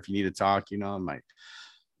 I'm here if you need to talk, and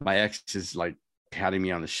my ex is like patting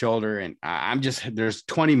me on the shoulder, and there's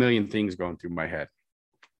 20 million things going through my head.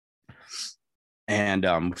 And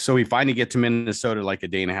so we finally get to Minnesota like a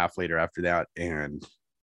day and a half later after that. And,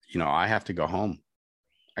 I have to go home.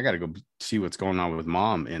 I got to go see what's going on with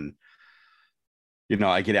mom. And,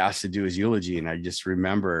 I get asked to do his eulogy. And I just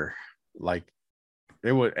remember like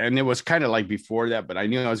it was kind of like before that, but I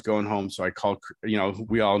knew I was going home. So I called,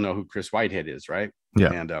 we all know who Chris Whitehead is, right?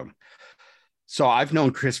 Yeah. And so I've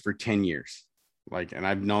known Chris for 10 years, and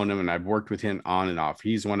I've known him and I've worked with him on and off.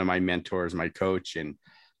 He's one of my mentors, my coach. And,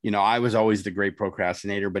 I was always the great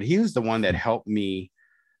procrastinator, but he was the one that helped me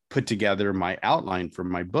put together my outline for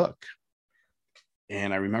my book.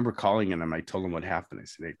 And I remember calling him and I told him what happened. I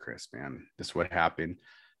said, hey, Chris, man, this is what happened.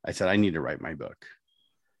 I said, I need to write my book.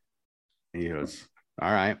 And he goes,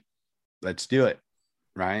 all right, let's do it.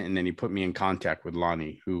 Right. And then he put me in contact with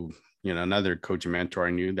Lonnie, who, another coach and mentor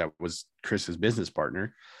I knew that was Chris's business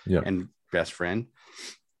partner and best friend.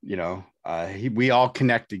 We all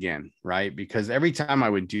connect again, right? Because every time I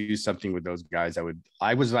would do something with those guys,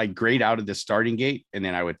 I was like great out of the starting gate, and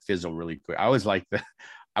then I would fizzle really quick. I was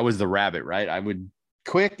the rabbit, right? I would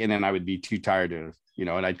quick, and then I would be too tired to,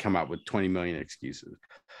 and I'd come out with 20 million excuses.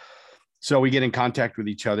 So we get in contact with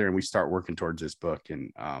each other and we start working towards this book.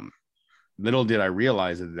 And little did I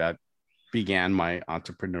realize that began my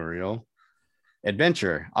entrepreneurial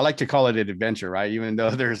adventure. I like to call it an adventure, right? Even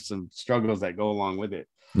though there's some struggles that go along with it.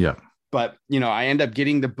 Yeah. But, I end up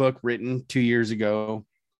getting the book written 2 years ago.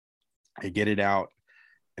 I get it out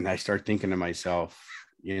and I start thinking to myself,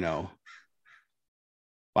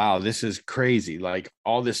 wow, this is crazy. Like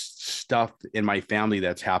all this stuff in my family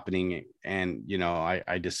that's happening. And,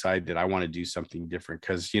 I decide that I want to do something different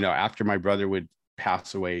because, after my brother would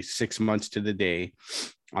pass away 6 months to the day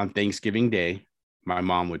on Thanksgiving Day, my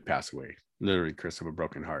mom would pass away. Literally, Chris, of a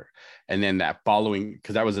broken heart. And then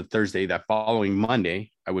because that was a Thursday, that following Monday,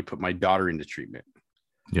 I would put my daughter into treatment.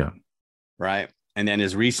 Yeah. Right. And then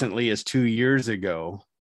as recently as 2 years ago,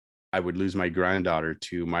 I would lose my granddaughter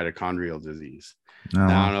to mitochondrial disease. Now,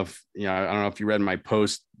 I don't know if you read my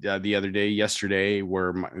post yesterday,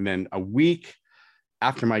 and then a week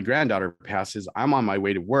after my granddaughter passes, I'm on my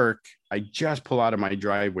way to work. I just pull out of my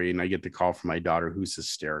driveway and I get the call from my daughter, who's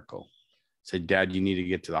hysterical. Said, Dad, you need to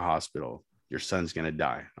get to the hospital. Your son's going to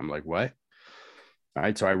die. I'm like, what? All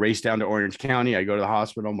right. So I race down to Orange County. I go to the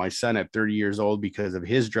hospital. My son at 30 years old, because of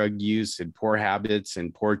his drug use and poor habits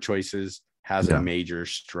and poor choices, has a major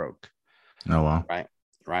stroke. Oh, wow.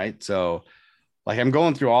 Right. So like I'm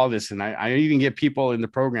going through all this, and I even get people in the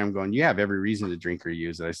program going, you have every reason to drink or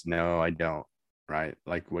use. And I said, no, I don't. Right.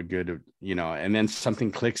 Like what good, and then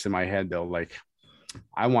something clicks in my head though. Like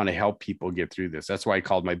I want to help people get through this. That's why I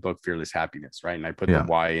called my book Fearless Happiness. Right. And I put the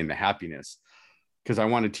why in the happiness because I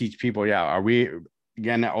want to teach people. Yeah. Are we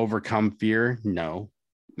going to overcome fear? No,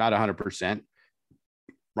 not 100%.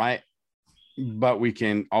 Right. But we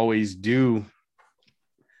can always do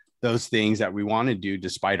those things that we want to do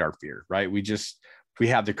despite our fear, right? We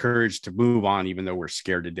have the courage to move on, even though we're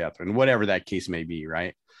scared to death and whatever that case may be.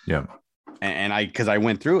 Right. Yeah. Cause I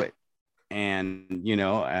went through it and,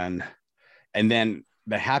 and then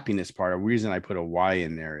the happiness part, a reason I put a why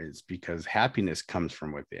in there is because happiness comes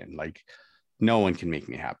from within. Like no one can make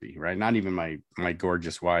me happy, right? Not even my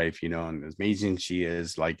gorgeous wife, and as amazing she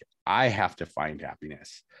is, like I have to find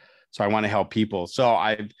happiness. So I want to help people. So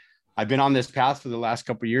I've been on this path for the last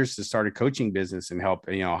couple of years to start a coaching business and help,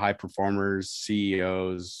 high performers,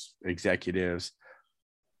 CEOs, executives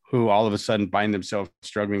who all of a sudden find themselves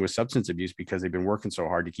struggling with substance abuse because they've been working so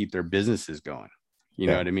hard to keep their businesses going. You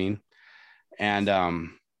know what I mean? And,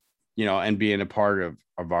 and being a part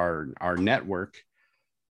of our network,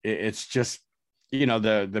 it's just,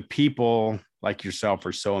 the people like yourself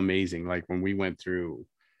are so amazing. Like when we went through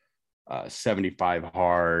 75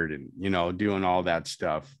 hard and, doing all that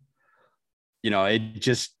stuff, it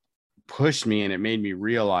just pushed me and it made me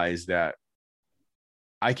realize that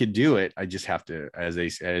I could do it. I just have to, as they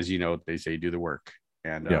say, do the work.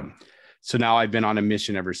 And so now I've been on a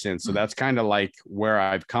mission ever since. So that's kind of like where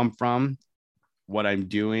I've come from, what I'm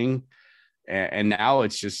doing. And now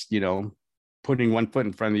it's just, putting one foot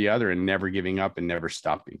in front of the other and never giving up and never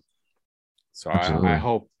stopping. So I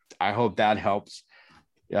hope that helps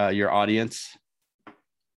your audience.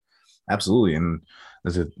 Absolutely. And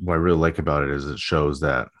what I really like about it is it shows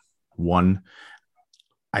that one,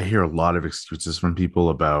 I hear a lot of excuses from people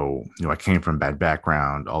about, I came from a bad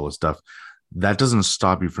background, all this stuff. That doesn't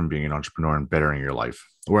stop you from being an entrepreneur and bettering your life.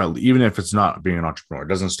 Or even if it's not being an entrepreneur, it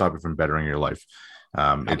doesn't stop you from bettering your life.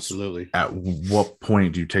 It's Absolutely. at what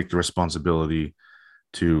point do you take the responsibility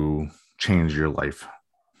to change your life,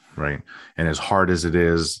 right? And as hard as it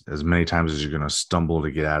is, as many times as you're going to stumble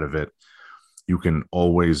to get out of it, you can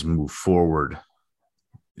always move forward.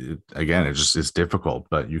 Again, it's difficult,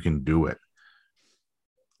 but you can do it.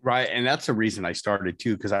 Right. And that's the reason I started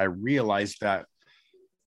too, because I realized that,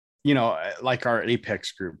 like our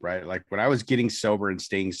Apex group, right? Like when I was getting sober and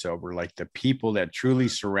staying sober, like the people that truly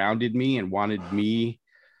surrounded me and wanted me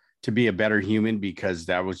to be a better human because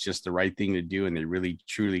that was just the right thing to do. And they really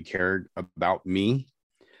truly cared about me.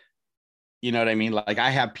 You know what I mean? Like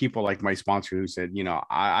I have people like my sponsor who said,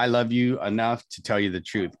 I love you enough to tell you the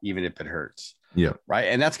truth, even if it hurts. Yeah. Right.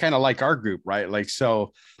 And that's kind of like our group, right? Like,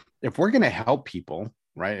 so if we're going to help people,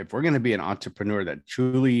 right? If we're going to be an entrepreneur that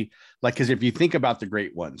truly, like, because if you think about the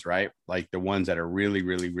great ones, right? Like the ones that are really,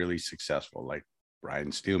 really, really successful, like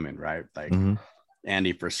Brian Stewman, right? Like Mm-hmm.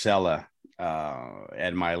 Andy Frisella,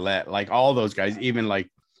 Ed Milet, like all those guys, even like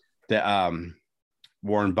the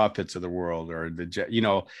Warren Buffett's of the world, or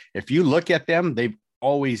if you look at them,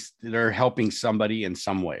 they're helping somebody in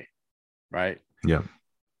some way, right? Yeah.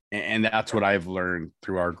 And that's what I've learned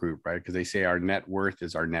through our group, right? Because they say our net worth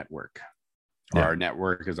is our network, or Yeah. our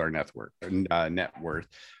network is our net worth,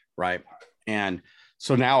 right? And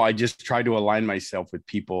so now I just try to align myself with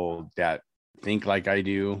people that think like I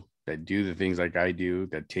do, that do the things like I do,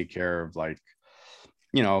 that take care of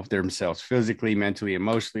themselves physically, mentally,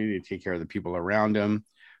 emotionally. They take care of the people around them,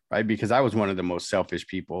 right? Because I was one of the most selfish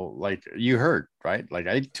people, like you heard, right? Like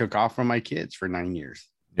I took off from my kids for 9 years.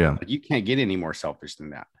 Yeah. Like you can't get any more selfish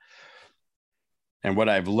than that. And what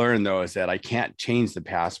I've learned though is that I can't change the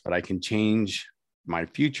past, but I can change my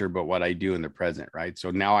future, but what I do in the present, right?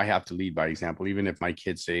 So now I have to lead by example. Even if my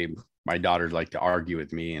kids say, my daughters like to argue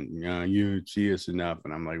with me and you see us enough,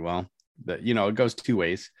 and I'm like, well, it goes two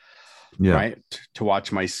ways. Yeah. Right. To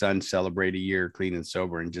watch my son celebrate a year clean and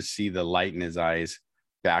sober and just see the light in his eyes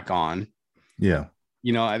back on. Yeah.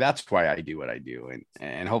 That's why I do what I do.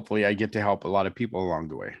 And hopefully I get to help a lot of people along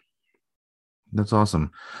the way. That's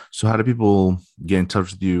awesome. So how do people get in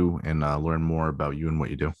touch with you and learn more about you and what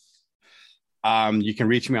you do? You can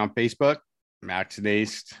reach me on Facebook, Max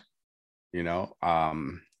Naist,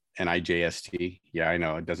 NIJST. Yeah, I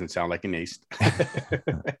know it doesn't sound like an ace.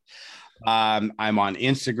 I'm on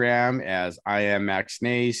Instagram as I am Max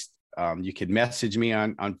Naist. You can message me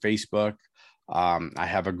on Facebook. I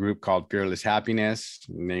have a group called Fearless Happiness,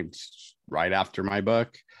 named right after my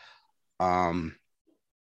book.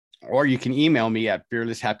 Or you can email me at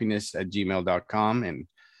fearlesshappiness@gmail.com. And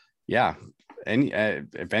yeah,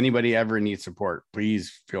 if anybody ever needs support,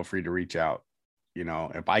 please feel free to reach out.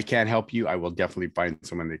 If I can't help you, I will definitely find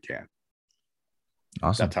someone that can.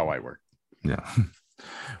 Awesome. That's how I work. Yeah.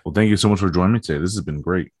 Well, thank you so much for joining me today. This has been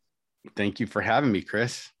great. Thank you for having me,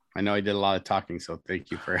 Chris. I know I did a lot of talking, so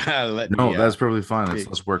thank you for letting me. No, that's perfectly fine. It's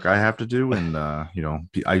less work I have to do. And,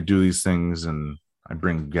 I do these things and I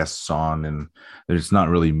bring guests on, and it's not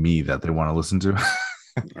really me that they want to listen to.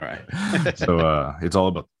 All right. So it's all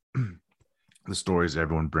about the stories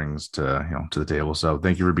everyone brings to the table. So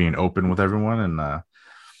thank you for being open with everyone. And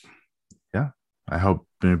I hope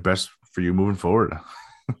the best for you moving forward.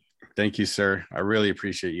 Thank you, sir. I really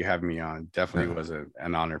appreciate you having me on. Definitely was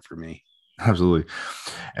an honor for me. Absolutely.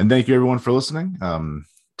 And thank you everyone for listening.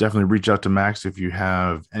 Definitely reach out to Max if you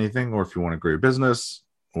have anything, or if you want to grow your business,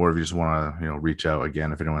 or if you just want to, reach out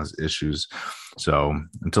again if anyone has issues. So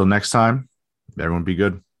until next time, everyone be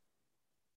good.